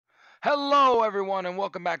Hello, everyone, and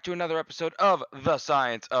welcome back to another episode of The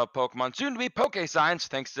Science of Pokemon, soon to be Poke Science,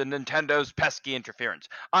 thanks to Nintendo's pesky interference.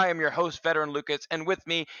 I am your host, Veteran Lucas, and with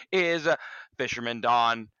me is Fisherman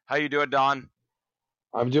Don. How you doing, Don?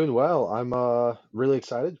 I'm doing well. I'm really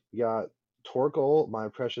excited. We got Torkoal, my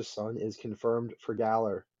precious son, is confirmed for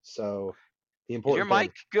Galar. So the Is your important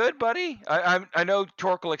mic thing. good, buddy? I know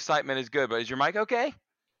Torkoal excitement is good, but is your mic okay?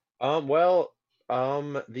 Well,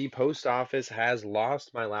 the post office has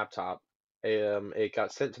lost my laptop. It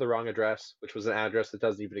got sent to the wrong address, which was an address that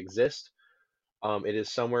doesn't even exist. It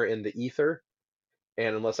is somewhere in the ether,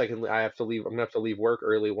 and unless I have to leave. I'm gonna have to leave work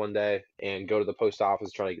early one day and go to the post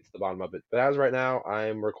office trying to get to the bottom of it. But as right now,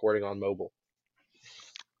 I'm recording on mobile.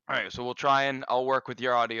 All right, so we'll try and I'll work with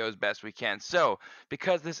your audio as best we can. So,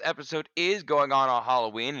 because this episode is going on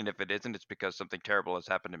Halloween, and if it isn't, it's because something terrible has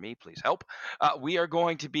happened to me. Please help. We are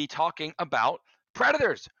going to be talking about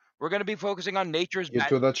predators. We're going to be focusing on nature's Get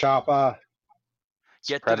to the chopper. It's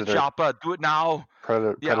get to the Predator. chopper. Do it now. Yeah.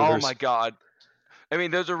 Oh my Predators. God. I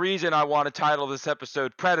mean, there's a reason I want to title this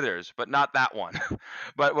episode "Predators," but not that one.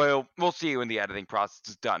 But we'll see when the editing process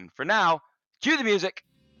is done. For now, cue the music.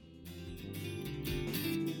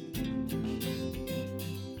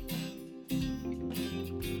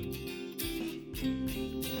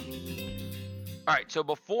 All right, so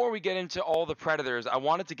before we get into all the predators, I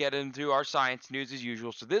wanted to get into our science news as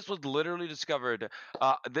usual. So this was literally discovered.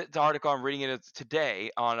 This article I'm reading it today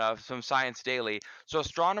on some Science Daily. So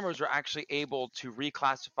astronomers were actually able to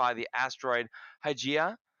reclassify the asteroid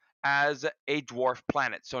Hygiea as a dwarf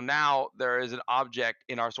planet. So now there is an object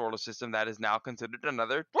in our solar system that is now considered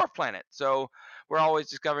another dwarf planet. So we're always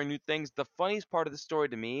discovering new things. The funniest part of the story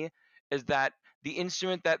to me is that the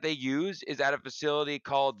instrument that they use is at a facility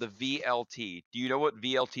called the VLT. Do you know what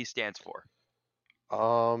VLT stands for?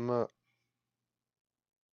 Um,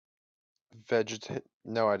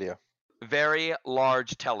 No idea. Very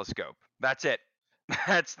Large Telescope. That's it.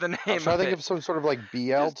 That's the I was name trying of to think it. of some sort of like Just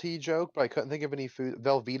BLT joke, but I couldn't think of any food.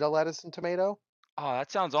 Velveeta lettuce and tomato? oh,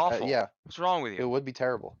 that sounds awful. Yeah, What's wrong with it you? would be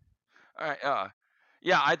terrible. All right.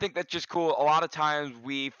 Yeah, I think that's just cool. A lot of times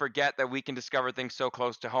we forget that we can discover things so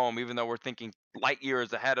close to home, even though we're thinking light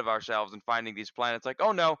years ahead of ourselves and finding these planets. Like,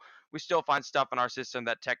 oh no, we still find stuff in our system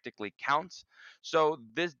that technically counts. So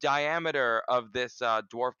this diameter of this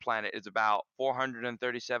dwarf planet is about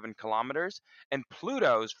 437 kilometers, and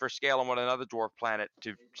Pluto's, for scale on what another dwarf planet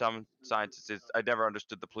to some scientists is, I never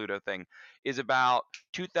understood the Pluto thing, is about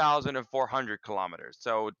 2,400 kilometers.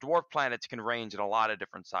 So dwarf planets can range in a lot of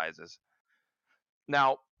different sizes.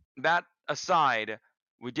 Now, that aside,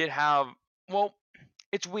 we did have, well,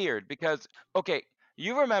 it's weird because, okay,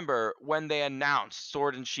 you remember when they announced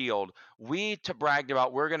Sword and Shield, we bragged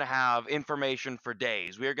about we're going to have information for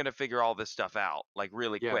days. We're going to figure all this stuff out like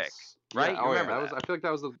really quick, Yes. Yeah. right? You Oh yeah. remember That was. that? I feel like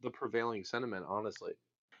that was the prevailing sentiment, honestly.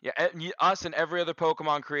 Yeah, and us and every other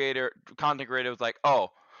Pokemon creator, content creator was like, oh,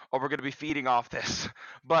 we're going to be feeding off this.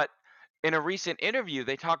 But in a recent interview,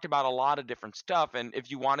 they talked about a lot of different stuff. And if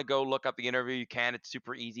you want to go look up the interview, you can. It's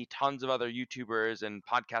super easy. Tons of other YouTubers and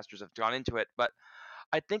podcasters have gone into it. But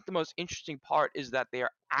I think the most interesting part is that they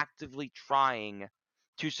are actively trying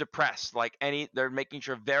to suppress they're making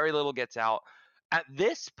sure very little gets out. At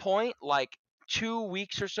this point, like 2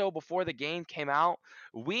 weeks or so before the game came out,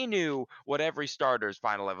 we knew what every starter's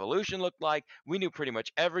final evolution looked like. We knew pretty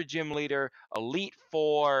much every gym leader, Elite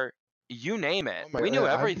Four, you name it. Oh my! We knew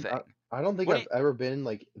I, everything. I don't think What do I've you, ever been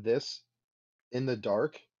like this in the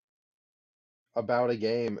dark about a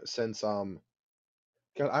game since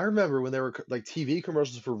God, I remember when there were like TV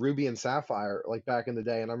commercials for Ruby and Sapphire like back in the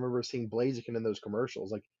day, and I remember seeing Blaziken in those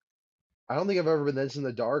commercials. Like I don't think I've ever been this in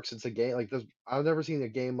the dark since a game like this. I've never seen a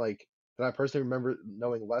game like that I personally remember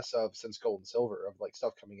knowing less of since Gold and Silver of like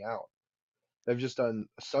stuff coming out. They've just done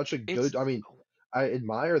such a it's good. I mean, I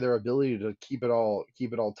admire their ability to keep it all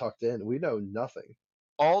tucked in. We know nothing.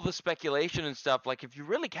 all the speculation and stuff. Like, if you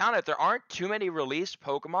really count it, there aren't too many released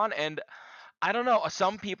Pokemon, and I don't know.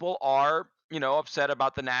 Some people are, upset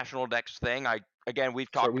about the National Dex thing. Again, we've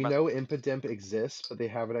So talked we about know Impidimp exists, but they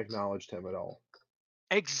haven't acknowledged him at all.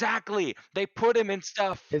 exactly. They put him in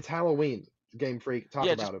stuff. It's Halloween. Game Freak, talk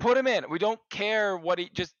Yeah, about just him. put him in. We don't care what he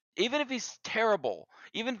just. Even if he's terrible,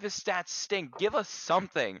 even if his stats stink, give us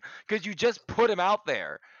something because you just put him out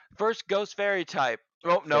there. First Ghost Fairy type.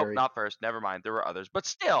 Oh nope, Fairy. not first. Never mind. There were others, but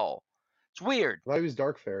still, it's weird. I thought he was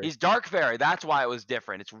Dark Fairy. He's Dark Fairy. That's why it was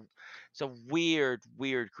different. It's a weird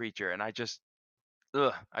creature, and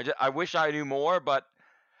I wish I knew more, but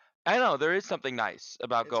I don't know. There is something nice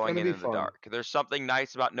about It's going gonna in be the fun. dark. There's something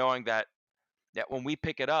nice about knowing that when we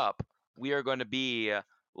pick it up, we are going to be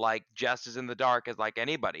like just as in the dark as like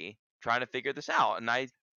anybody trying to figure this out. And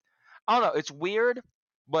I don't know. It's weird,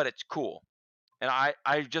 but it's cool. And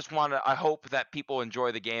I just want to. I hope that people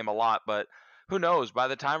enjoy the game a lot. But who knows? By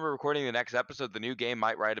the time we're recording the next episode, the new game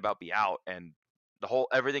might right about be out, and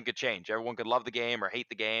everything could change. Everyone could love the game or hate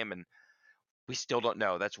the game, and we still don't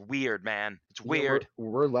know. That's weird, man. It's Yeah, weird.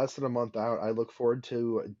 we're less than a month out. I look forward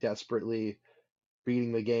to desperately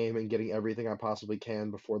beating the game and getting everything I possibly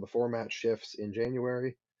can before the format shifts in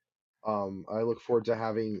January. I look forward to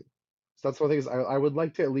having. So that's one thing is I would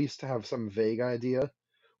like to at least have some vague idea.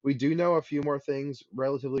 We do know a few more things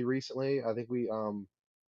relatively recently. I think we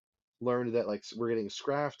learned that like we're getting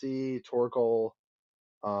Scrafty, Torkoal.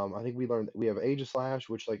 I think we learned that we have Aegislash,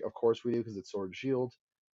 which like of course we do because it's Sword and Shield.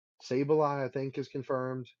 Sableye I think is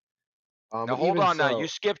confirmed. Now But hold even on. Now you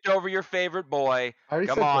so, skipped over your favorite boy. I already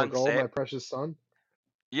Come said on, Torkoal, say my it. precious son.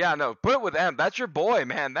 Yeah, no, put it with M. That's your boy,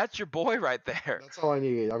 man. That's your boy right there. That's all I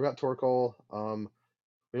need. I've got Torkoal.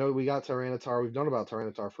 We know we got Tyranitar. We've known about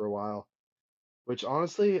Tyranitar for a while. Which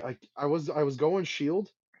honestly, I was going Shield,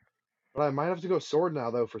 but I might have to go Sword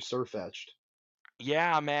now though for Surfetched.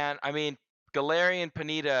 Yeah, man. I mean, Galarian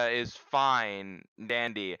Panita is fine,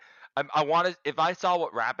 dandy. I wanted if I saw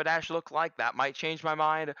what Rapidash looked like, that might change my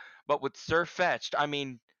mind. But with Surfetched, I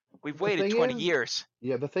mean, we've The waited thing 20 is, years.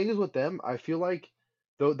 yeah, the thing is with them, I feel like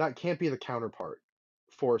though that can't be the counterpart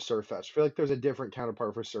for Surfetched. I feel like there's a different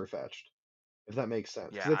counterpart for Surfetched, if that makes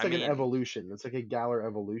sense. Because Yeah, it's I like an mean, evolution. It's like a Galar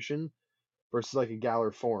evolution versus like a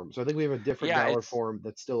Galar form. So I think we have a different yeah, Galar it's form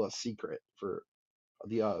that's still a secret for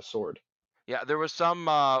the Sword. yeah. There was some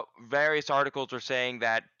various articles were saying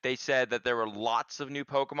that they said that there were lots of new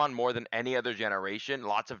Pokemon, more than any other generation.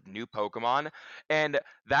 Lots of new Pokemon, and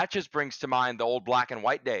that just brings to mind the old Black and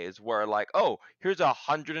White days, where like, oh, here's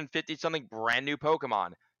 150 something brand new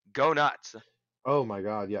Pokemon. Go nuts. Oh my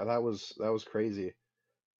God, yeah, that was crazy.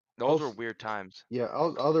 Those were Also, weird times. yeah,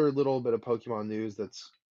 other little bit of Pokemon news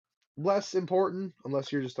that's less important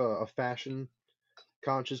unless you're just a fashion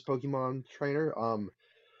conscious Pokemon trainer.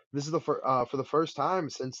 This is for the first time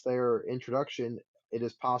since their introduction, it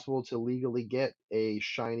is possible to legally get a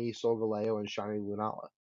shiny Solgaleo and shiny Lunala.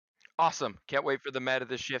 Awesome. Can't wait for the meta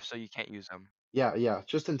to shift so you can't use them. Yeah,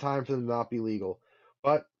 just in time for them to not be legal.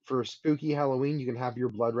 But for spooky Halloween, you can have your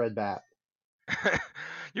blood red bat.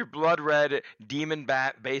 Your blood red demon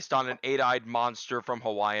bat based on an 8-eyed monster from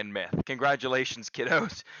Hawaiian myth. Congratulations,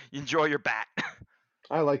 kiddos. Enjoy your bat.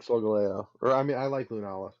 I like Solgaleo, or I mean, I like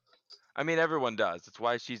Lunala. I mean, everyone does. That's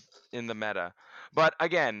why she's in the meta. But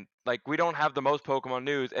again, like, we don't have the most Pokemon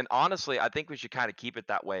news. And honestly, I think we should kind of keep it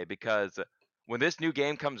that way because when this new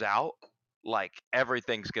game comes out, like,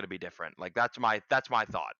 everything's going to be different. Like, that's my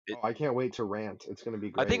thought. Oh, I can't wait to rant. It's gonna be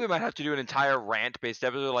I think great. we might have to do an entire rant-based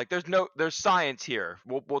episode. Like, there's science here.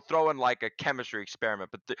 We'll throw in like a chemistry experiment,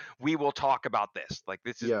 but we will talk about this. Like,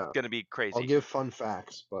 this is Yeah, gonna be I'll crazy. give fun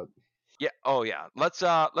facts, but Yeah. Oh yeah. Let's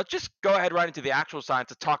just go ahead right into the actual science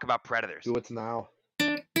to talk about predators. do it now.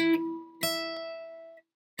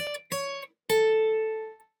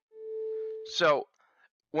 So,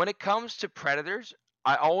 when it comes to predators,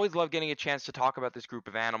 I always love getting a chance to talk about this group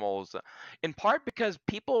of animals, in part because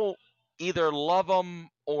people either love them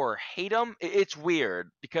or hate them. It's weird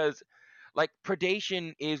because, like,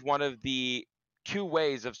 predation is one of the two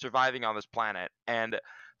ways of surviving on this planet, and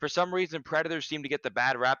for some reason, predators seem to get the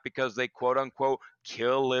bad rap because they quote unquote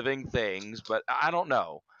kill living things. But I don't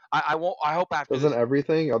know. I won't. I hope after Doesn't this.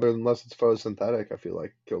 everything, other than unless it's photosynthetic, I feel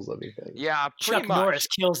like kills living things. Yeah, pretty Chuck much. Norris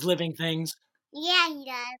kills living things. Yeah, he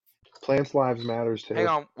does. Plants' lives matters too. Hang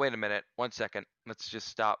on. Wait a minute. 1 second. Let's just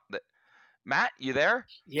stop. Matt, you there?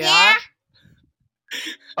 Yeah.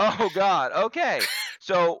 Oh God. Okay.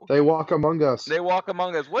 So They walk among us. they walk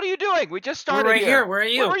among us. What are you doing? We just We're started right here. here. Where are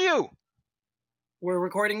you? Where are you? We're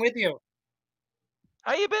recording with you.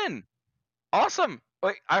 How you been? Awesome.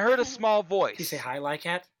 Wait, I heard a small voice. Can you say hi,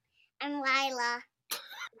 Lycat? I'm Lila.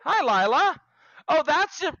 Hi, Lila. Oh,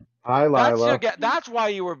 that's it. Hi, That's Lila. that's why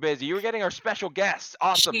you were busy. You were getting our special guests.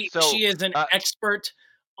 Awesome. She is an expert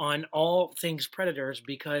on all things predators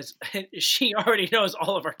because she already knows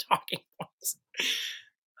all of our talking points.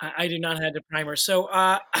 I do not have to primer. So,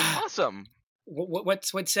 awesome. What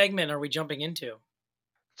segment are we jumping into?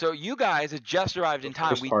 So you guys had just arrived in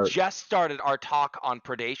time. first We part. just started our talk on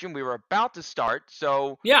predation. We were about to start.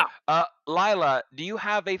 So, Yeah. Lila, do you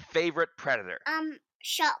have a favorite predator?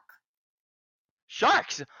 Shark.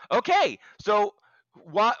 Sharks. Okay. So,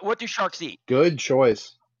 what do sharks eat? Good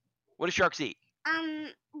choice. What do sharks eat?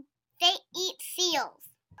 They eat seals.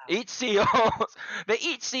 Eat seals. They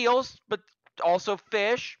eat seals, but also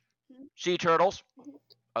fish, sea turtles,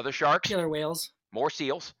 other sharks, Killer whales. more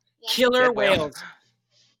seals. Yeah. Killer Dead whales. whales.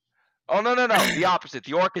 Oh no! The opposite.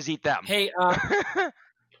 The orcas eat them. Hey,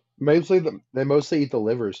 They mostly eat the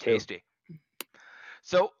livers too. Tasty.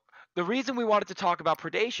 So the reason we wanted to talk about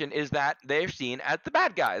predation is that they're seen as the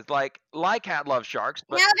bad guys. Like Lycat loves sharks,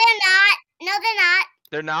 No, but they're not. No, they're not.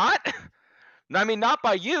 they're not. I mean, not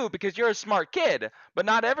by you because you're a smart kid, but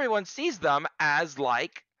not everyone sees them as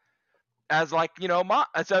as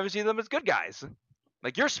ever see them as good guys.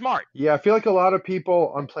 Like you're smart. Yeah, I feel like a lot of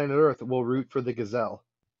people on planet Earth will root for the gazelle.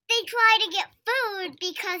 They try to get food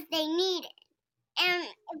because they need it, and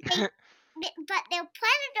if they, but they're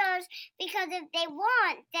predators because if they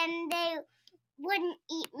want, then they wouldn't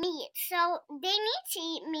eat meat. So they need to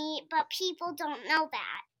eat meat, but people don't know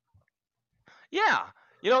that.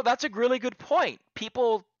 Yeah, that's a really good point.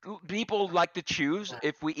 People like to choose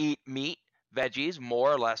if we eat meat, veggies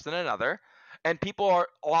more or less than another, and people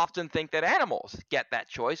often think that animals get that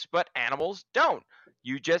choice, but animals don't.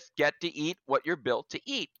 You just get to eat what you're built to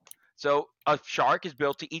eat. So a shark is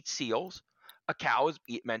built to eat seals. A cow is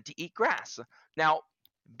meant to eat grass. Now,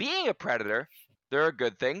 being a predator, there are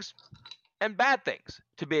good things and bad things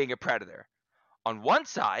to being a predator. On one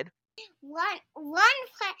side,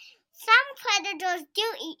 Some predators do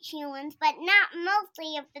eat humans, but not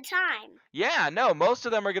mostly of the time. yeah, no, most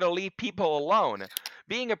of them are going to leave people alone.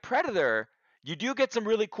 Being a predator, you do get some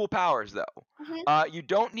really cool powers, though. Mhm. You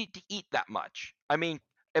don't need to eat that much. I mean,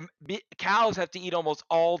 cows have to eat almost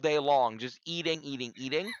all day long, just eating, eating,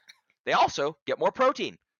 eating. They also get more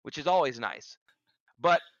protein, which is always nice.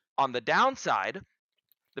 But on the downside,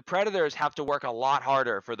 the predators have to work a lot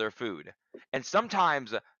harder for their food. And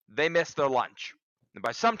sometimes they miss their lunch. And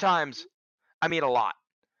by sometimes, I mean a lot.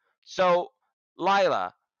 So,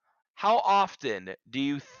 Lila, how often do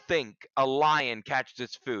you think a lion catches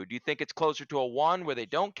its food? Do you think it's closer to a 1 where they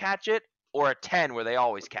don't catch it or a 10 where they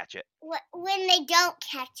always catch it? When they don't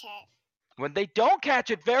catch it. When they don't catch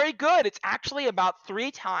it, very good. It's actually about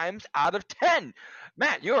 3 times out of 10.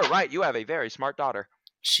 Matt, you're right. You have a very smart daughter.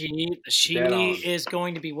 She Dead on. is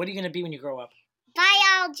going to be. What are you going to be when you grow up?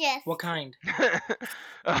 Biologist. What kind?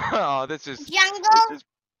 Oh, this is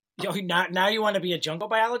Jungle. Now you want to be a jungle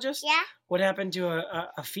biologist? Yeah. What happened to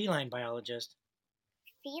a feline biologist?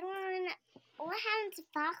 Feline. What happened to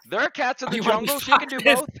foxes? There are cats in the You wanna be jungle. She can do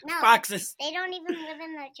foxes? both. No, Foxes. they don't even live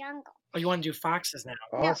in the jungle. Oh, you want to do foxes now?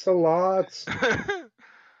 Ocelots.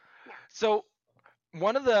 So,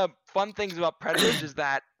 one of the fun things about predators is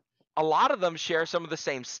that a lot of them share some of the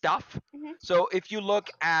same stuff. Mhm. So if you look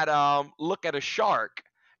at a shark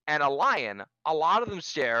and a lion, a lot of them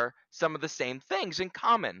share some of the same things in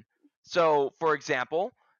common. So, for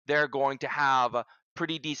example, they're going to have a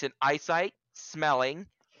pretty decent eyesight, smelling,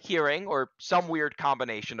 hearing, or some weird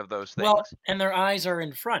combination of those things. Well, and their eyes are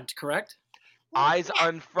in front, correct? Eyes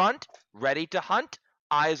on front, ready to hunt.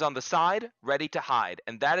 Eyes on the side, ready to hide.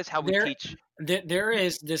 And that is how we There- teach. There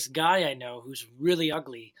is this guy I know who's really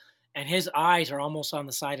ugly, and his eyes are almost on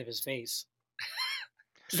the side of his face.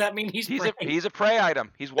 Does that mean he's prey? He's a prey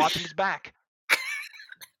item. He's watching his back.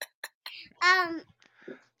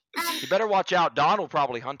 You better watch out. Don will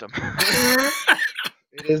probably hunt him.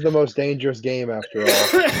 It is the most dangerous game after all.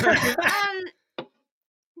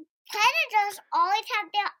 Predators always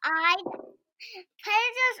have their eyes.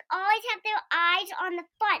 Predators always have their eyes on the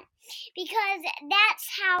front because that's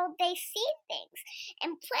how they see things.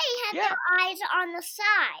 And prey have Yeah. their eyes on the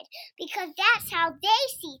side because that's how they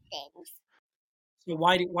see things. So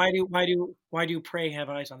why do prey have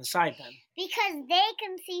eyes on the side then? Because they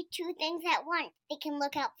can see two things at once. They can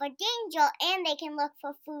look out for danger and they can look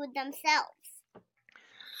for food themselves.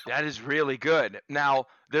 That is really good. Now,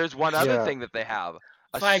 there's one other Yeah. thing that they have.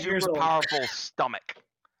 A 5 years super old. powerful stomach.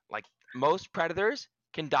 Like most predators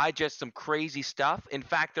can digest some crazy stuff. In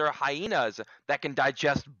fact, there are hyenas that can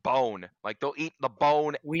digest bone. Like they'll eat the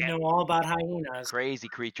bone. We and know all about hyenas. Crazy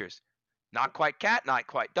creatures. Not quite cat, not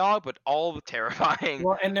quite dog, but all terrifying.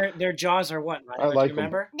 Well, and their jaws are what? I Do like you 'em.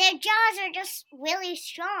 remember? Their jaws are just really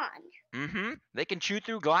strong. Mm-hmm. They can chew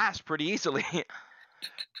through glass pretty easily.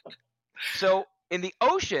 So in the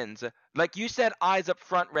oceans, like you said, eyes up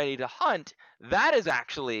front, ready to hunt. That is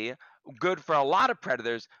actually good for a lot of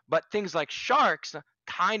predators, but things like sharks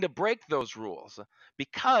kind of break those rules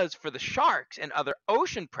because for the sharks and other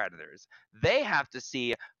ocean predators, they have to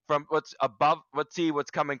see from what's above. Let's see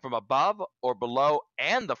what's coming from above or below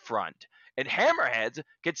and the front. And hammerheads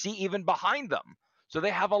can see even behind them. So they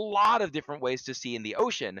have a lot of different ways to see in the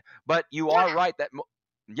ocean. But you are right that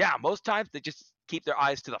most times they just keep their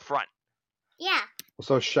eyes to the front. Yeah.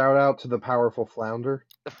 So shout out to the powerful flounder.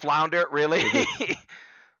 The flounder, really?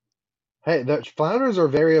 Hey, the flounders are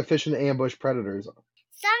very efficient ambush predators.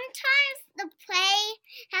 Sometimes the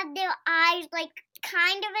prey have their eyes like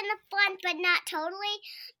kind of in the front, but not totally,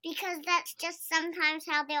 because that's just sometimes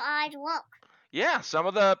how their eyes look. Yeah, some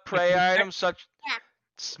of the prey items, such Yeah.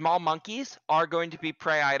 small monkeys, are going to be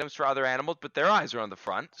prey items for other animals, but their eyes are on the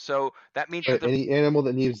front. So that means that But any animal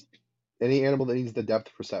that needs the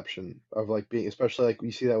depth perception of like being, especially like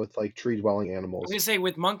you see that with like tree dwelling I was animals. gonna say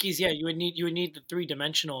with monkeys, yeah, you would need the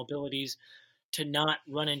 3-dimensional abilities to not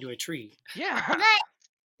run into a tree. yeah.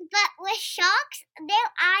 But with sharks, their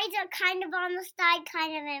eyes are kind of on the side,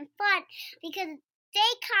 kind of in front, because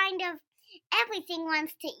they kind of everything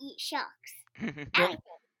wants to eat sharks. Well, Everything.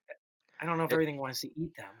 I don't know if everything wants to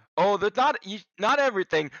eat them. Oh, there's not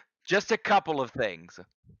everything, just a couple of things.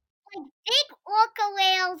 Like big orca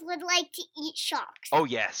whales would like to eat sharks. Oh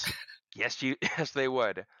yes, yes they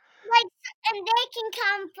would. And they can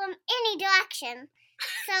come from any direction.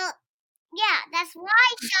 So yeah, that's why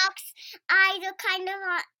sharks' eyes are kind of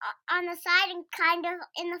on the side and kind of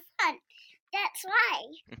in the front. That's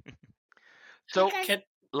why. So Because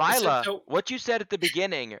Lila, so- what you said at the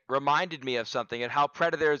beginning reminded me of something and how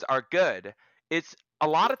predators are good. It's a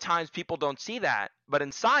lot of times people don't see that, but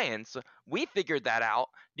in science, we figured that out.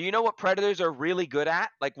 Do you know what predators are really good at?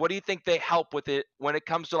 Like, what do you think they help with it when it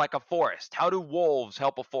comes to like a forest? How do wolves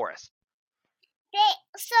help a forest?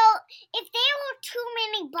 so if there were too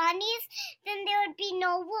many bunnies, then there would be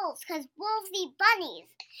no wolves, because wolves eat bunnies,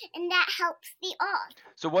 and that helps the earth.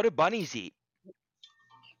 So what do bunnies eat?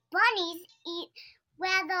 Bunnies eat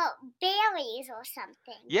rather berries or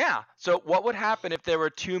something. Yeah. So what would happen if there were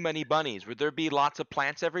too many bunnies? Would there be lots of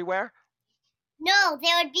plants everywhere? No,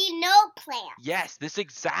 there would be no plants. Yes, this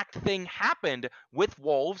exact thing happened with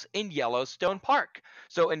wolves in Yellowstone Park.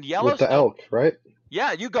 So in With Yellowstone, the elk, right?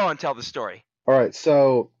 yeah, you go and tell the story. All right,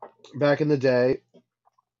 so back in the day,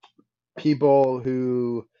 people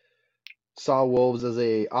who saw wolves as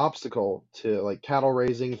a obstacle to like cattle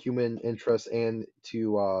raising, human interests, and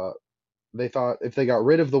to they thought if they got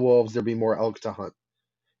rid of the wolves, there'd be more elk to hunt,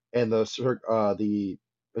 and the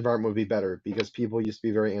environment would be better because people used to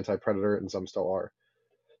be very anti-predator, and some still are.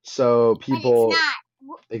 So But people it's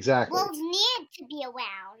not. exactly. Wolves need to be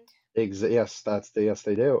around. Yes, yes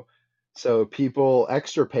they do. So people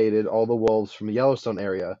extirpated all the wolves from the Yellowstone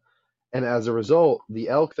area, and as a result, the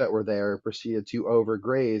elk that were there proceeded to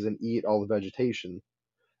overgraze and eat all the vegetation,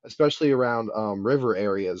 especially around river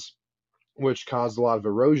areas, which caused a lot of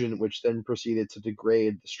erosion, which then proceeded to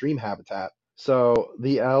degrade the stream habitat. So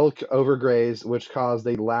the elk overgrazed, which caused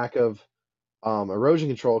a lack of erosion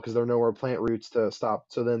control because there were no more plant roots to stop.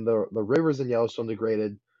 So then the rivers in Yellowstone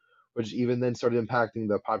degraded, which even then started impacting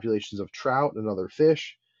the populations of trout and other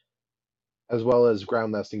fish, as well as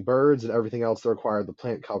ground nesting birds and everything else that required the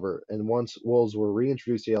plant cover. And once wolves were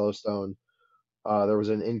reintroduced to Yellowstone, there was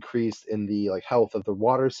an increase in the like health of the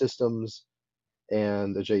water systems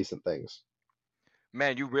and adjacent things.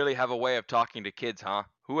 Man, you really have a way of talking to kids, huh?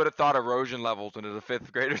 Who would have thought erosion levels into the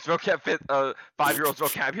fifth graders' 5-year-old's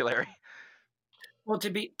vocabulary? Well, to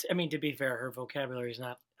be fair, her vocabulary is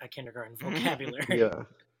not a kindergarten vocabulary. Yeah.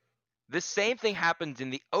 The same thing happens in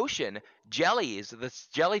the ocean. Jellies, the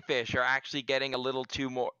jellyfish are actually getting a little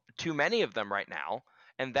too many of them right now,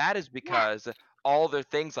 and that is because all their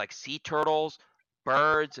things like sea turtles,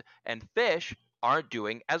 birds, and fish aren't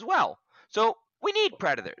doing as well. So we need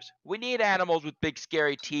predators. We need animals with big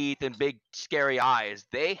scary teeth and big scary eyes.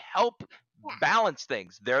 They help balance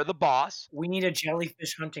things. They're the boss. We need a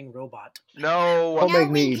jellyfish hunting robot. No. Don't No, make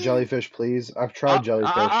me we eat do. jellyfish, please. I've tried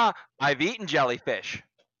jellyfish. I've eaten jellyfish.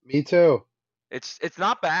 Me too. It's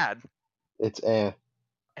not bad. It's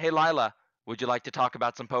Hey Lila, would you like to talk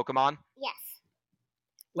about some Pokemon? Yes.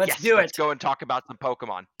 Let's Yes, do let's it. go and talk about some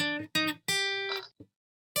Pokemon.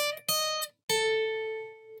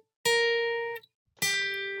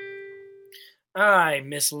 All right,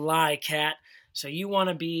 Miss Lycat. So you want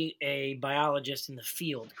to be a biologist in the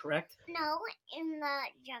field, correct? No, in the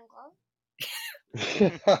jungle.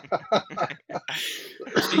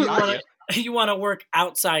 So you want to work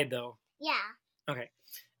outside though. Yeah. Okay.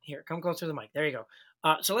 Here, come closer to the mic. There you go.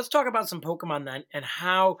 So let's talk about some Pokemon then and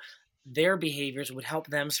how their behaviors would help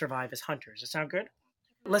them survive as hunters. Does that sound good?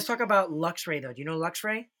 Let's talk about Luxray though. Do you know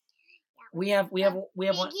Luxray? We have Big one.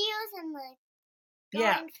 ears and the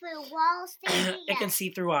Yeah. going through walls thingy. It can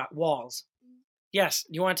see through walls. Yes.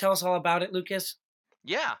 You want to tell us all about it, Lucas?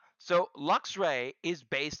 Yeah. So Luxray is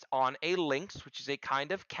based on a lynx, which is a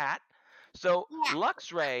kind of cat. So Yeah.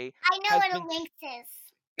 Luxray I know has what a been- lynx is.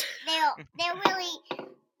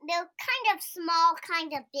 They're kind of small,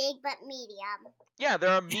 kind of big, but medium. Yeah,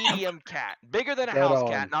 they're a medium cat, bigger than a Right house on.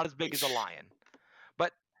 cat, not as big as a lion.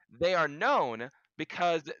 But they are known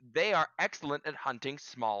because they are excellent at hunting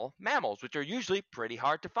small mammals, which are usually pretty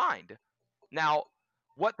hard to find. Now,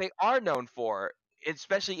 what they are known for,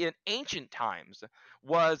 especially in ancient times,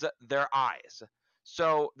 was their eyes.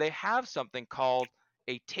 So they have something called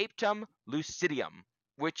a tapetum lucidum,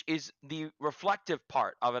 which is the reflective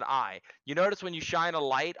part of an eye. You notice when you shine a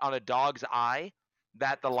light on a dog's eye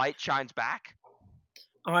that the light shines back?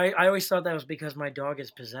 Oh, I always thought that was because my dog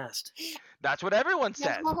is possessed. That's what everyone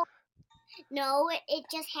says. No, it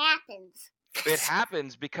just happens. It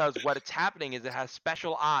happens because what it's happening is it has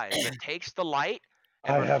special eyes that takes the light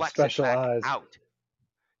and I have reflects special it back eyes. out.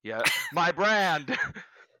 Yeah, my brand.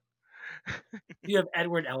 You have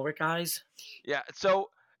Edward Elric eyes. Yeah, so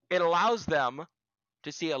it allows them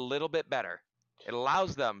to see a little bit better. It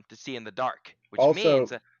allows them to see in the dark, which Also,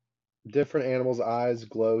 means different animals' eyes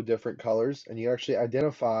glow different colors, and you actually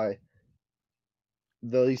identify at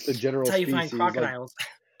least the general That's how you find species. Like, crocodiles.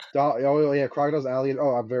 oh yeah, crocodiles, alligators.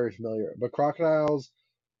 Oh, I'm very familiar. But crocodiles,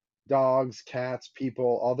 dogs, cats,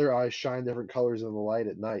 people, all their eyes shine different colors in the light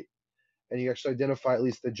at night. And you actually identify at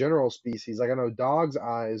least the general species. Like I know dogs'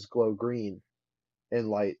 eyes glow green in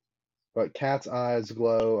light, but cats' eyes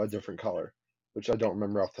glow a different color, which I don't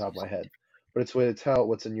remember off the top of my head. But it's a way to tell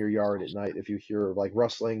what's in your yard at night. If you hear like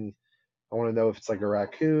rustling, I want to know if it's like a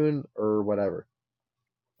raccoon or whatever.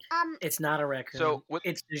 It's not a raccoon. So with-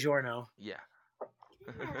 it's DiGiorno. yeah.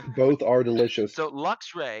 Both are delicious. So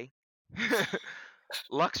Luxray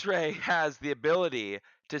Luxray has the ability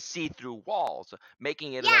to see through walls,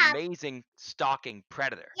 making it an amazing stalking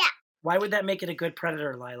predator. Yeah. Why would that make it a good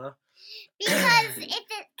predator, Lila? Because if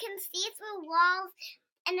it can see through walls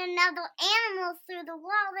and another animal through the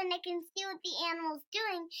wall, then it can see what the animal's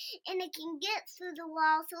doing, and it can get through the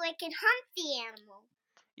wall so it can hunt the animal.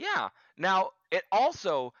 Yeah. Now, it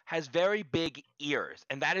also has very big ears,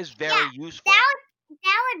 and that is very useful.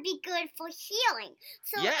 That would be good for healing.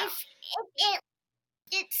 So Yeah. if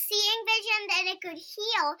it's seeing vision, then it could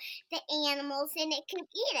heal the animals and it could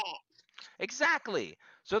eat it. Exactly.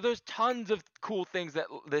 So there's tons of cool things that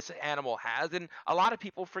this animal has, and a lot of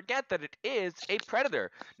people forget that it is a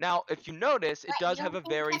predator. Now, if you notice, it But does you have a don't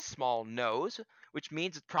think very that- small nose, which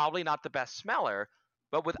means it's probably not the best smeller,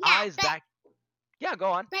 but with Yeah, eyes but- that... Yeah,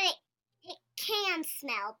 go on. But it can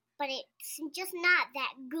smell, but it's just not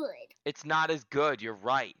that good. It's not as good, you're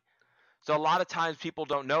right. So a lot of times people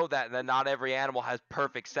don't know that not every animal has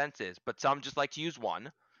perfect senses, but some just like to use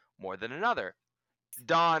one more than another.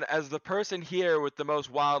 Don, as the person here with the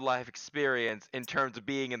most wildlife experience in terms of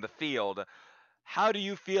being in the field, how do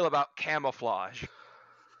you feel about camouflage?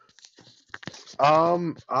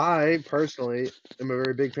 I personally am a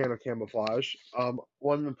very big fan of camouflage.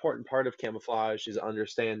 One important part of camouflage is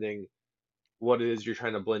understanding what it is you're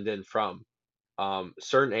trying to blend in from.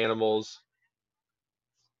 Certain animals.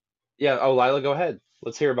 Yeah. Oh, Lila, go ahead.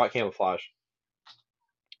 Let's hear about camouflage.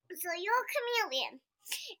 So you're a chameleon,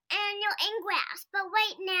 and you're in grass, but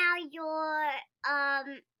right now you're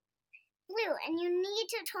blue, and you need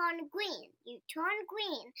to turn green. You turn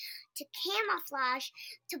green to camouflage,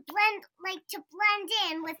 to blend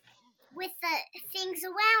in with the things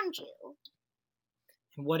around you.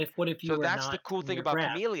 What if you So were that's not the cool thing near about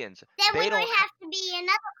grass? chameleons. Then They we would don't have to be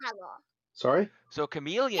another color. Sorry? So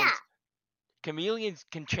chameleons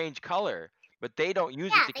can change color, but they don't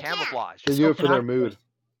use Yeah, it to they can. camouflage. They So do it for can their octopus. mood.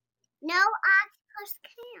 No octopus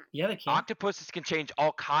can. Yeah, they can. Octopuses can change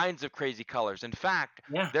all kinds of crazy colors. In fact,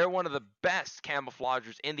 Yeah, they're one of the best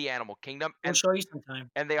camouflagers in the animal kingdom, we'll show you sometime.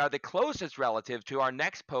 and they are the closest relative to our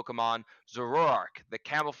next Pokemon, Zoroark, the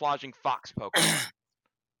camouflaging fox Pokemon.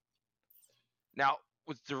 Now,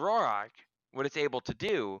 with Zoroark, what it's able to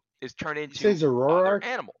do is turn You into say other Zoroark?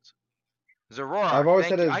 animals. Zoroark. I've always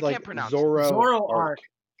thank said you. it's I like can't pronounce Zoroark. Zoroark.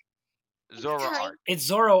 It's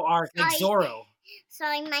Zoroark. Like Sorry. Zorro.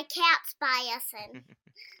 Sorry, my cat's biasing.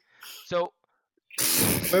 So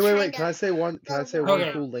Wait. Can I say one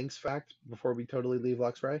Okay. cool Lynx fact before we totally leave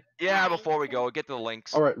Luxray? yeah, Fine. before we go, get to the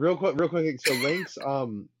links. All right, real quick. So Lynx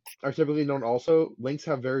are typically known also. Lynx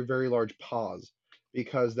have very, very large paws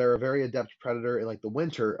because they're a very adept predator in like the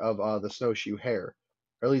winter of the snowshoe hare,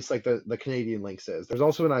 or at least like the Canadian lynx is. There's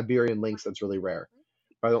also an Iberian lynx that's really rare,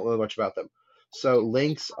 but I don't know much about them. So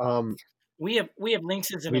Lynx, We have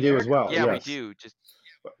lynxes in we America. do as well. Yeah, yes. we do. Just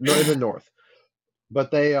No, in the north.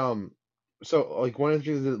 But they so like one of the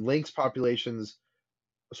things that lynx populations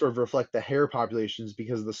sort of reflect the hare populations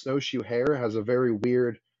because the snowshoe hare has a very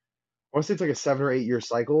weird, I want to say it's like a 7 or 8 year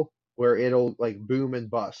cycle where it'll like boom and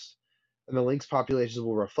bust. And the lynx populations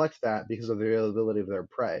will reflect that because of the availability of their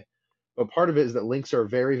prey. But part of it is that lynx are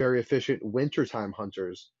very, very efficient wintertime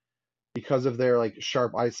hunters because of their like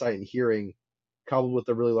sharp eyesight and hearing, coupled with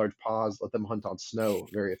the really large paws, let them hunt on snow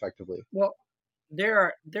very effectively. Well,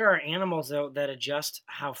 There are animals though that adjust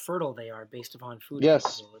how fertile they are based upon food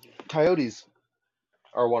Yes. availability. Coyotes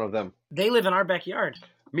are one of them. They live in our backyard.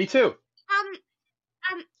 Me too.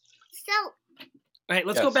 So All right,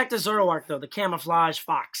 let's go Yes. back to Zoroark though, the camouflage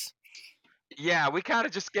fox. Yeah, we kind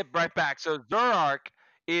of just skipped right back. So Zoroark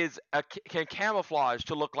can camouflage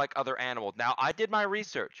to look like other animals. Now, I did my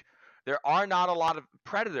research. There are not a lot of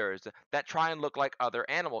predators that try and look like other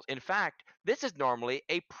animals. In fact, this is normally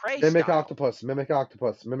a prey Mimic style. octopus. Mimic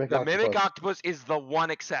octopus. Mimic The octopus. mimic octopus is the one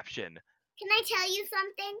exception. can I tell you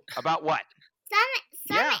something? About what?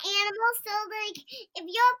 Some Yeah. animals, so like if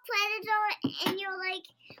you're a predator and you're like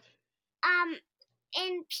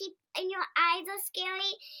and your eyes are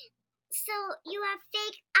scary, so you have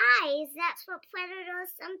fake eyes. That's what predators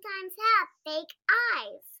sometimes have, fake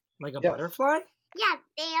eyes. Like a Yes. butterfly? Yeah,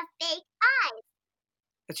 they have fake eyes.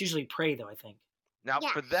 That's usually prey though, I think. Now,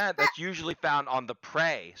 Yeah, for that, that's usually found on the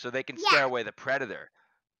prey, so they can Yeah. scare away the predator.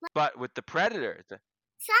 But with the predators,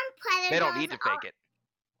 Some predators they don't need to fake it.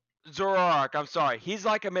 Zoroark, I'm sorry, he's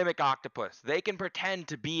like a mimic octopus. They can pretend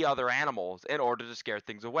to be other animals in order to scare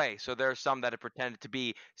things away. So there are some that have pretended to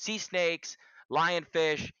be sea snakes,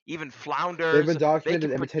 lionfish, even flounders. They've been They documented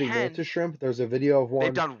can imitating pretend. mantis shrimp. There's a video of They've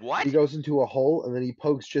one. done what? He goes into a hole and then he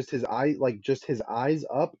pokes just his eye, like just his eyes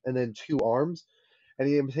up, and then two arms, and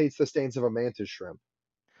he imitates the stance of a mantis shrimp.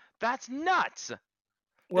 That's nuts.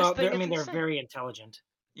 Well, thing I is mean, they're insane. very intelligent.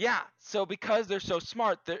 Yeah, so because they're so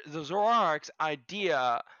smart, the Zoroark's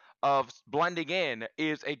idea of blending in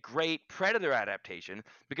is a great predator adaptation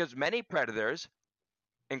because many predators,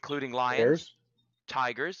 including lions, Bears?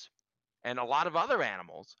 tigers, and a lot of other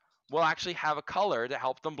animals, will actually have a color to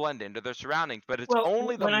help them blend into their surroundings. But it's Well,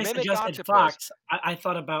 only the when I mimic suggested octopus. fox, I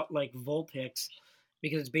thought about like Vulpix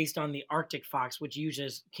because it's based on the Arctic fox, which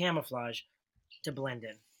uses camouflage to blend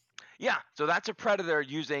in. Yeah, so that's a predator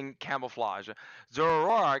using camouflage.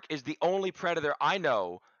 Zoroark is the only predator I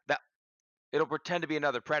know that it'll pretend to be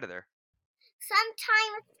another predator.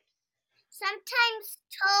 Sometimes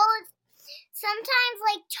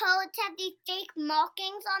like toads have these fake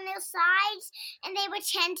markings on their sides, and they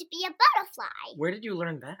pretend to be a butterfly. Where did you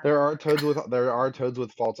learn that? There are toads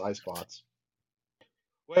with false eye spots.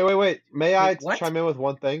 Wait. May I what? chime in with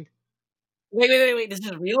one thing? Wait. This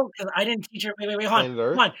is real? Because I didn't teach her. Wait, hold Planet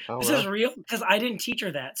Earth? on. I don't This know. is real? Because I didn't teach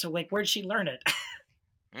her that. So, like, where'd she learn it?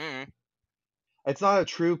 It's not a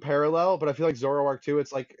true parallel, but I feel like Zoroark too.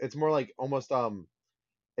 It's more like almost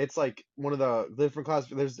it's like one of the different class.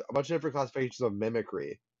 There's a bunch of different classifications of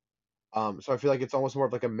mimicry. So I feel like it's almost more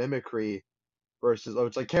of like a mimicry versus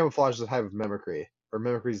it's like camouflage is a type of mimicry, or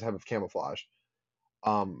mimicry is a type of camouflage.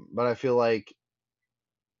 But I feel like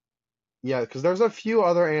because there's a few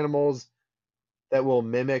other animals that will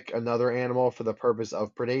mimic another animal for the purpose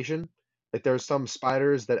of predation. Like there's some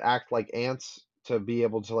spiders that act like ants to be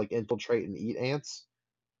able to like infiltrate and eat ants.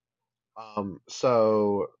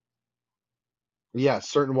 So yeah,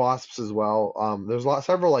 certain wasps as well. There's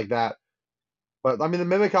several like that. But I mean the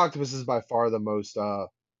mimic octopus is by far the most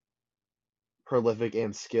prolific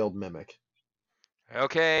and skilled mimic.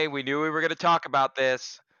 Okay, we knew we were going to talk about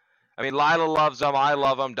this. I mean, Lila loves them. I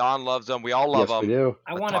love them. Don loves them. We all love Yes, them. we do.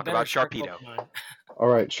 I Let's want a talk better about shark Sharpedo. Pokemon. All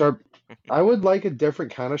right, I would like a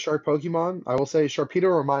different kind of shark Pokemon. I will say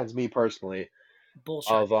Sharpedo reminds me personally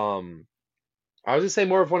Bullshit. Of I was gonna say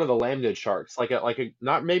more of one of the lambdid sharks, like a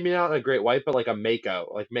not a great white, but like a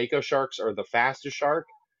mako. Like mako sharks are the fastest shark.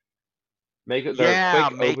 They're Yeah, a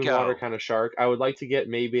quick open water Mako. kind of shark. I would like to get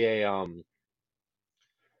maybe a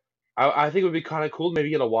I think it would be kind of cool to maybe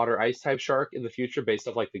get a water ice type shark in the future based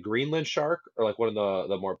off like the Greenland shark or like one of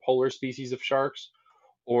the more polar species of sharks,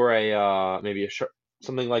 or a maybe a shark,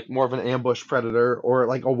 something like more of an ambush predator or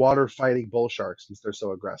like a water fighting bull shark since they're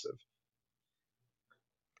so aggressive.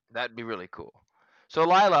 That'd be really cool. So,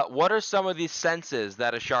 Lila, what are some of these senses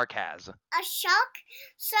that a shark has? A shark,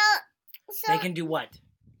 so They can do what?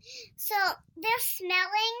 so they're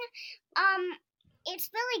smelling. It's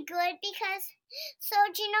really good because. So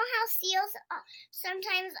do you know how seals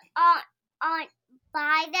sometimes aren't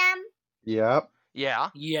by them? Yep. Yeah.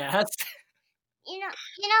 Yes. You know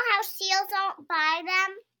how seals aren't by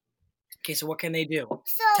them. Okay, so what can they do?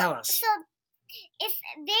 So Tell us. So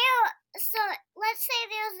let's say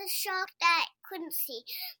there's a shark that couldn't see.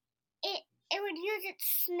 It would use its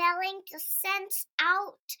smelling to sense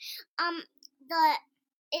out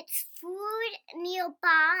its food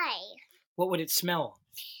nearby. What would it smell?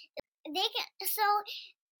 So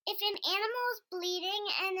if an animal is bleeding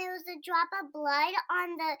and there was a drop of blood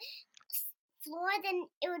on the floor, then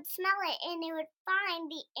it would smell it and it would find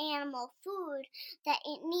the animal food that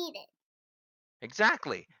it needed.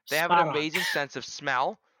 Exactly. They have Spot an on. amazing sense of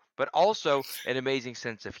smell. but also an amazing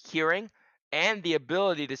sense of hearing and the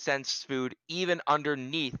ability to sense food even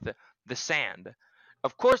underneath the sand.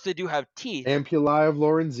 Of course, they do have teeth. Ampullae of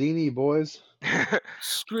Lorenzini, boys.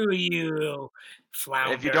 Screw you,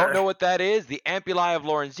 flounder. If you don't know what that is, the ampullae of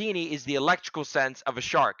Lorenzini is the electrical sense of a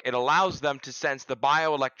shark. It allows them to sense the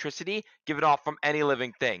bioelectricity given off from any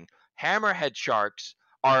living thing. Hammerhead sharks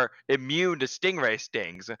are immune to stingray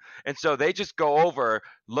stings, and so they just go over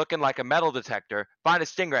looking like a metal detector, find a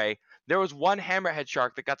stingray. There was one hammerhead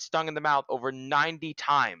shark that got stung in the mouth over 90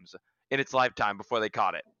 times in its lifetime before they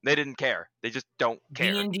caught it. They didn't care. They just don't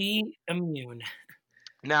care. D&D immune.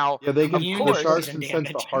 Now, Yeah, they can. of Immune The to course, sharks poison can sense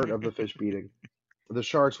the damage. heart of the fish beating. The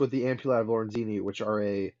sharks with the ampullae of Lorenzini, which are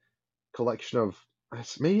a collection of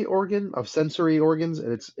maybe sensory organs,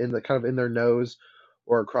 and it's in the kind of in their nose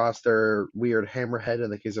or across their weird hammerhead. In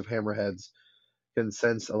the case of hammerheads, can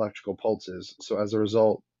sense electrical pulses. So as a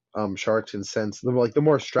result, sharks can sense the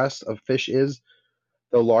more stressed a fish is,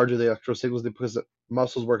 the larger the electrical signals because the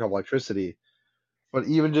muscles work off electricity. But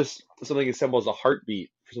even just Something as simple as a heartbeat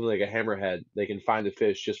for something like a hammerhead, they can find the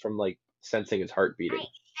fish just from like sensing its heart beating.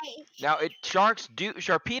 now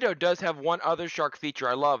Sharpedo does have one other shark feature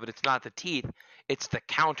I love, and it's not the teeth, it's the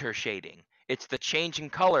counter shading. It's the changing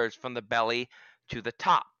colors from the belly to the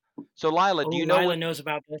top. So Lila, do you know Lila what? knows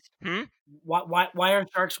about this. Hmm? Why are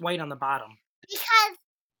sharks white on the bottom? Because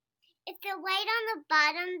if they're white on the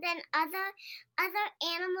bottom, then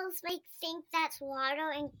other animals may think that's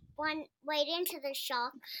water and run right into the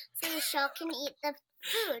shark, so the shark can eat the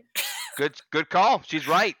food. Good call. She's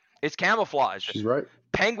right. It's camouflage. she's right.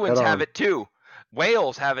 Penguins Head have on. it too.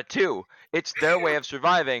 Whales have it too. It's their way of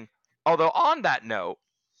surviving. Although on that note,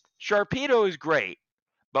 Sharpedo is great,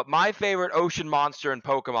 but my favorite ocean monster in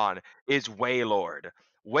Pokemon is Wailord.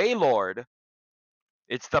 Wailord,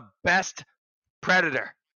 it's the best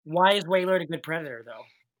predator. Why is Wailord a good predator, though?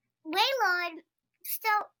 Wailord,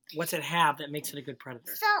 What's it have that makes it a good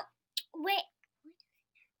predator?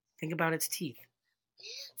 Think about its teeth.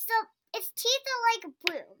 So its teeth are like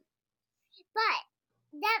blue,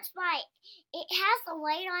 but that's right. It has the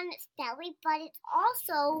white on its belly, but it's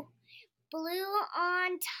also blue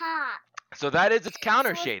on top. So that is its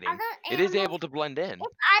counter So if shading. other It is animals- able to blend in. If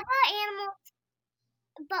other animals,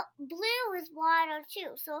 but blue is water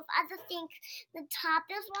too. So if others think the top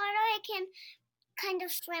is water, it can kind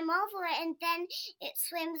of swim over it, and then it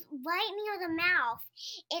swims right near the mouth.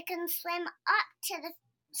 It can swim up to the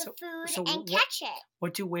food and catch it.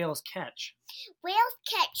 What do whales catch? Whales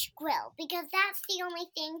catch krill because that's the only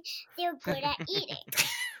thing they're good at eating.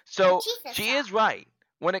 So teeth are she soft. is right.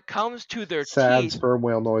 When it comes to their Sad teeth, sperm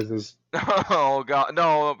whale noises. oh god,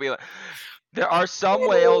 no, don't be like. There are some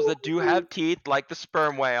whales that do have teeth, like the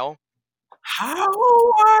sperm whale, How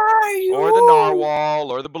are you? or the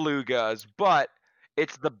narwhal, or the belugas, but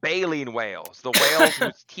it's the baleen whales, the whales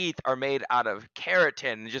whose teeth are made out of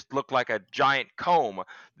keratin and just look like a giant comb.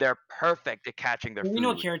 They're perfect at catching their We food.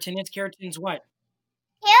 know keratin. Keratin's what?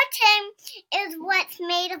 Keratin is what's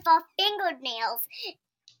made of our fingernails,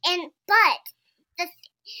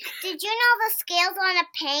 did you know the scales on a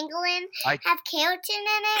pangolin have keratin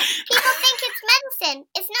in it? People think it's medicine.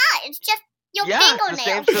 It's not. It's just your fingernails. It's the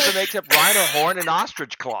same stuff that makes up rhino horn and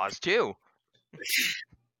ostrich claws too.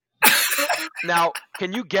 Now,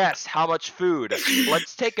 can you guess how much food?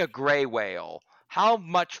 Let's take a gray whale. How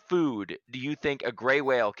much food do you think a gray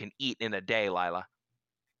whale can eat in a day, Lila?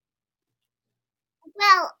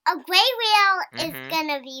 Well, a gray whale Mhm. is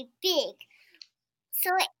gonna be big, so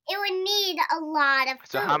it would need a lot of food.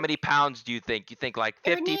 So how many pounds do you think? You think like It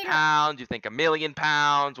would 50 need pounds? You think 1,000,000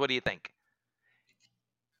 pounds? What do you think?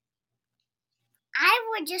 I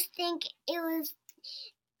would just think it was.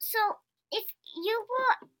 So if you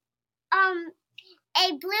were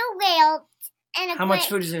a blue whale and a How much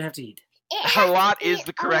food does it have to eat? It A has to lot is eat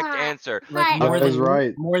the a correct lot. answer. Like But- more That is than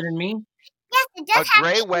right. More than me? Yes, it does A have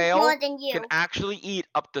gray to eat whale more than you. can actually eat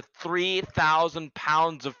up to 3,000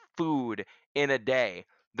 pounds of food in a day.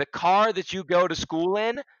 The car that you go to school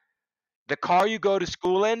in,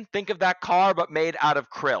 think of that car but made out of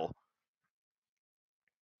krill.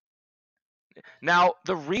 Now,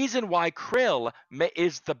 the reason why krill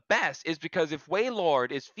is the best is because if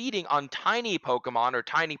Wailord is feeding on tiny Pokemon or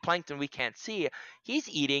tiny plankton we can't see, he's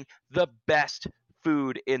eating the best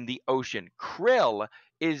food in the ocean. Krill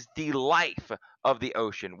is the life of the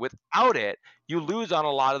ocean. Without it, you lose on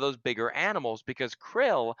a lot of those bigger animals because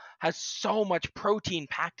krill has so much protein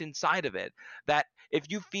packed inside of it that if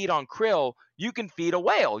you feed on krill, you can feed a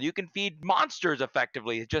whale. You can feed monsters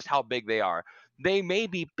effectively, just how big they are. They may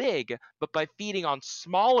be big, but by feeding on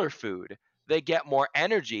smaller food, they get more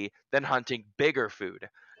energy than hunting bigger food.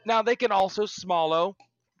 Now, they can also swallow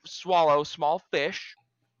swallow small fish,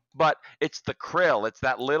 but it's the krill. It's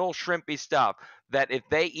that little shrimpy stuff that if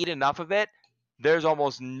they eat enough of it, there's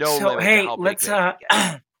almost no So limit to hey, how big let's they can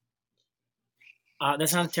get. that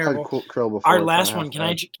sounds I've had terrible. krill before. Our it's not last half one. Can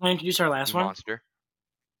I bad. introduce our last one? Monster.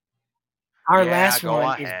 Our Yeah, last go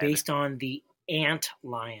one is ahead. based on the ant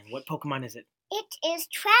lion. What Pokemon is it? It is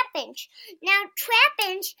Trapinch. Now,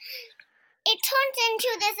 Trapinch, it turns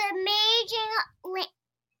into this amazing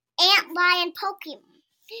ant lion Pokemon.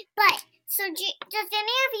 But, so does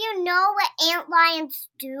any of you know what ant lions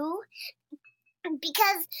do?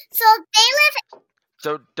 Because, so they live...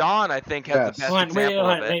 So Dawn, I think, has the Yes. best Hold on, example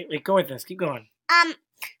of it. wait, go with this. Keep going.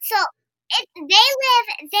 So they live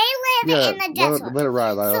Yeah, in the let desert. it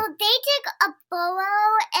ride, So Lila. they dig a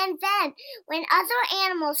burrow, and then when other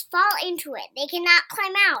animals fall into it, they cannot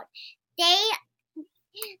climb out.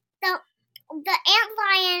 The ant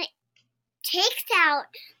lion takes out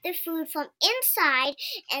the food from inside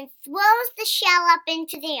and throws the shell up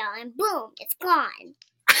into there, and boom, it's gone.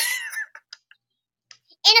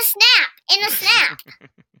 In a snap.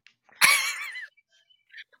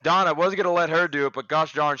 Dawn, I was gonna let her do it, but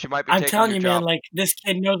gosh darn, she might be I'm taking telling your you, job. man, like this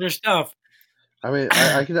kid knows her stuff. I mean,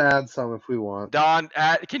 I could add some if we want. Dawn,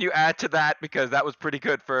 can you add to that, because that was pretty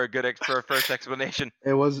good for a first explanation.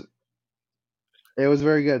 It was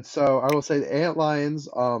very good. So I will say the ant lions,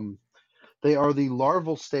 they are the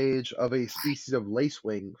larval stage of a species of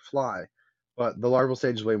lacewing fly, but the larval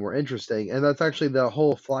stage is way more interesting, and that's actually the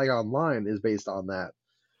whole Flygon line is based on that,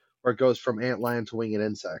 where it goes from antlion to winged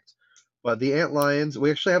insect. But the ant lions,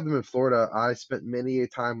 we actually have them in Florida. I spent many a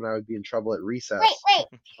time when I would be in trouble at recess. Wait.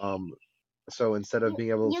 So instead of being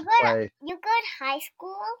able to You go play, to high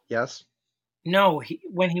school? yes, No,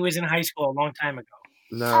 when he was in high school a long time ago.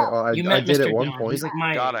 no, Oh. You I met did Mr. at one Dawn. point. He's like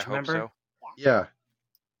my God, I age, hope remember? so. Yeah.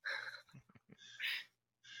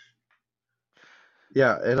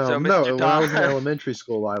 Yeah, and So, no, Mr. when I was in Dawn, elementary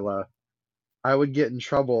school, Lila, I would get in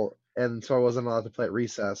trouble, and so I wasn't allowed to play at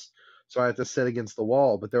recess. So I had to sit against the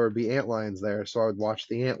wall, but there would be ant lions there, so I would watch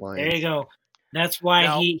the ant lions. There you go. That's why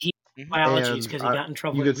Now- he biology is because he got in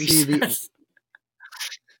trouble you at could see the- recess.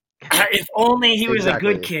 If only he was a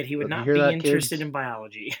good Exactly. kid, he would But you not hear be that, interested kids? in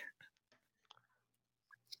biology.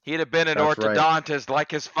 he'd have been an That's right. orthodontist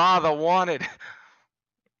like his father wanted.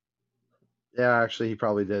 Yeah, actually, he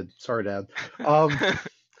probably did. Sorry, Dad.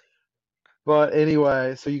 But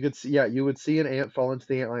anyway, so you could see, you would see an ant fall into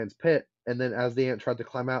the antlion's pit, and then as the ant tried to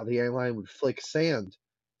climb out, the antlion would flick sand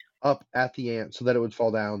up at the ant so that it would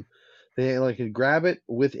fall down. The antlion could grab it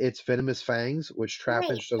with its venomous fangs, which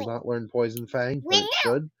Trapinch does wait. not learn Poison Fang, but When it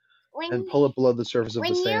should, When and pull it below the surface of the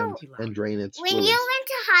when you- sand and drain its when fluids. you went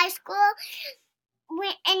to high school,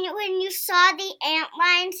 when you saw the ant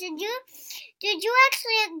lions, did you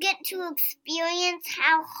actually get to experience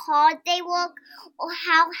how hard they work or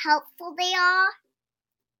how helpful they are?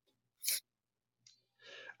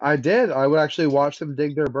 I did. I would actually watch them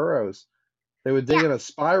dig their burrows. They would dig Yeah. in a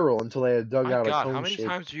spiral until they had dug My out a God, cone how many shape.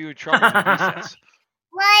 times were you in trouble in recess?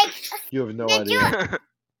 Like You have no Did you- idea.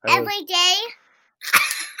 I was- every day?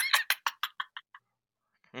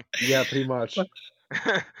 yeah, pretty much.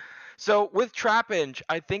 So with Trapinch,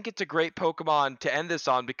 I think it's a great Pokemon to end this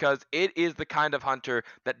on, because it is the kind of hunter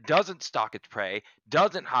that doesn't stalk its prey,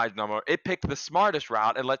 doesn't hide no more. It picks the smartest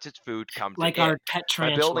route and lets its food come Like to it. our pet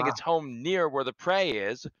By building tarantula. its home near where the prey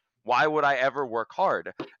is, why would I ever work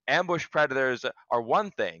hard? Ambush predators are one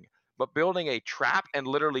thing, but building a trap and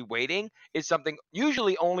literally waiting is something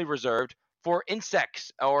usually only reserved for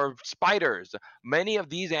insects or spiders. Many of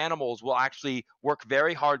these animals will actually work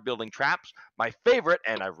very hard building traps. My favorite,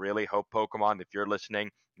 and I really hope Pokemon, if you're listening,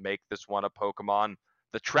 make this one a Pokemon.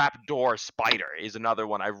 The trapdoor spider is another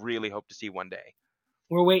one I really hope to see one day.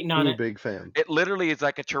 We're waiting on Ooh, it. big fan. It literally is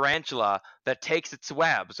like a tarantula that takes its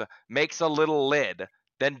webs, makes a little lid,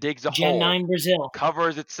 then digs a Gen hole, 9 Brazil.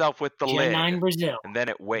 covers itself with the Gen lid, 9 Brazil. and then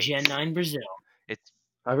it waits. Gen 9 Brazil. It's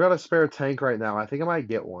I've got a spare tank right now. I think I might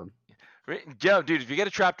get one. Yo, dude, if you get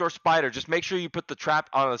a trapdoor spider, just make sure you put the trap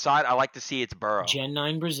on the side. I like to see its burrow. Gen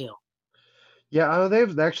 9 Brazil. Yeah, they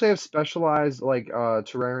actually have specialized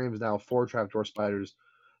terrariums now for trapdoor spiders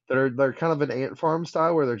they're kind of an ant farm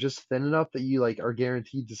style where they're just thin enough that you are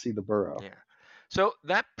guaranteed to see the burrow. Yeah. So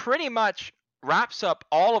that pretty much wraps up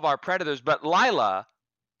all of our predators. But Lila,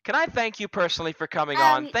 can I thank you personally for coming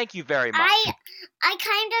on? Thank you very much. I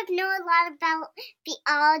kind of know a lot about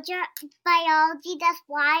biology. That's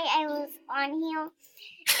why I was on here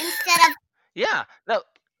instead of. Yeah. No.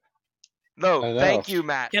 I know. Thank you,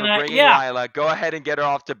 Matt, Can for I- bringing yeah. Lila. Go ahead and get her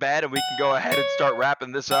off to bed, and we can go ahead and start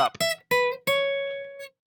wrapping this up.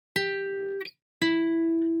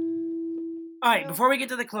 All right, before we get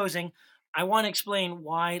to the closing, I want to explain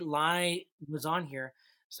why Lai was on here.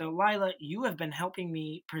 So, Lila, you have been helping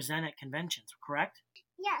me present at conventions, correct?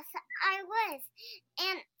 Yes, I was.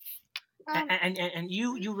 And And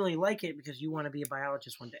you really like it because you want to be a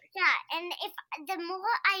biologist one day. yeah, and if the more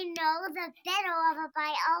I know, the better of a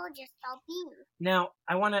biologist I'll be. Now,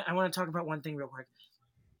 I want to talk about one thing real quick.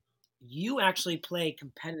 You actually play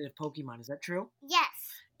competitive Pokemon, is that true? Yes.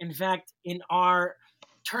 In fact, in our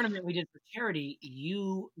tournament we did for charity,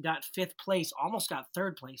 you got 5th place, almost got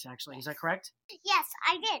 3rd place actually. Is that correct? Yes,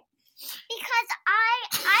 I did. Because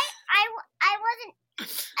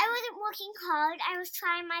I wasn't working hard. I was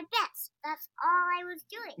trying my best. That's all I was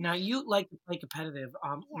doing. Now, you like to play competitive.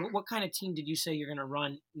 Yeah. What kind of team did you say you're going to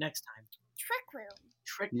run next time? Trick Room.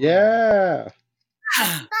 Trick Room. Yeah.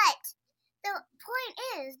 But the point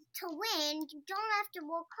is, to win, you don't have to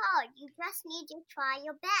work hard. You just need to try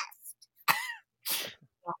your best.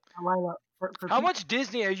 Lila, for How people- much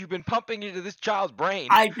Disney have you been pumping into this child's brain?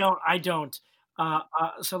 I don't.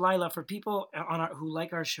 So Lila, for people who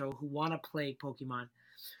like our show, who want to play Pokemon,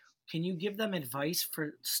 can you give them advice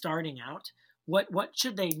for starting out? What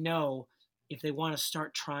should they know if they want to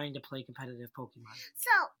start trying to play competitive Pokemon?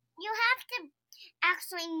 So you have to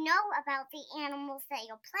actually know about the animals that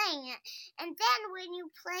you're playing it, and then when you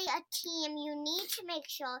play a team, you need to make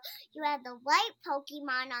sure you have the right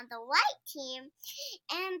Pokemon on the right team.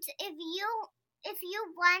 And if you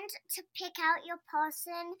want to pick out your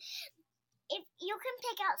person, if you can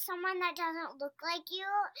pick out someone that doesn't look like you,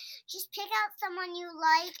 just pick out someone you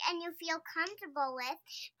like and you feel comfortable with.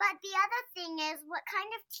 But the other thing is, what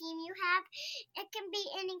kind of team you have, it can be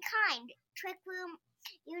any kind. Trick Room,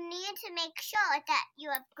 you need to make sure that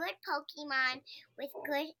you have good Pokemon with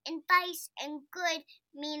good advice and good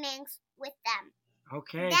meanings with them.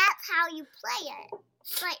 Okay. That's how you play it.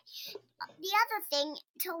 But the other thing,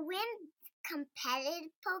 to win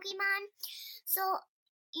competitive Pokemon, so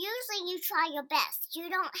usually you try your best. You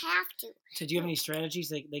don't have to. So do you have any strategies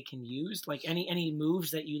they can use? Like any moves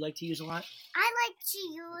that you like to use a lot? I like to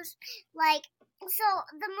use, so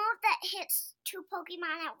the move that hits 2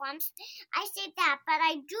 Pokemon at once, I say that, but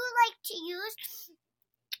I do like to use,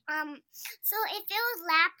 so if it was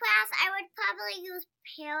Lapras, I would probably use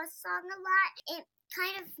Parasong a lot. It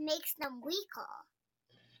kind of makes them weaker.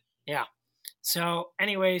 Yeah. So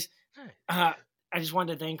anyways, I just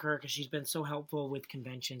wanted to thank her because she's been so helpful with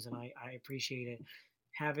conventions, and I appreciate it.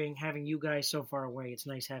 Having you guys so far away, it's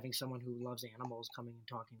nice having someone who loves animals coming and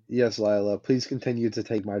talking. Yes, Lila. Please continue to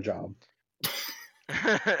take my job.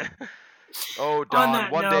 Oh, On Dawn,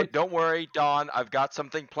 that one day, note- don't worry, Dawn, I've got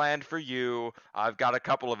something planned for you. I've got a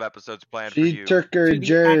couple of episodes planned for She you. took her To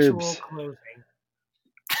the actual gerbs. closing.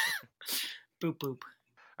 Boop boop.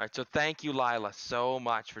 All right, so thank you, Lila, so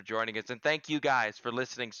much for joining us, and thank you guys for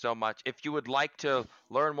listening so much. If you would like to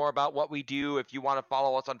learn more about what we do, if you want to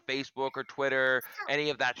follow us on Facebook or Twitter, any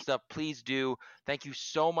of that stuff, please do. Thank you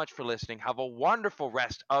so much for listening. Have a wonderful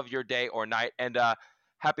rest of your day or night, and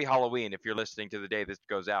happy Halloween if you're listening to the day this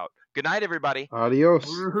goes out. Good night, everybody. Adios.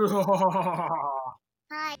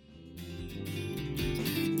 Bye.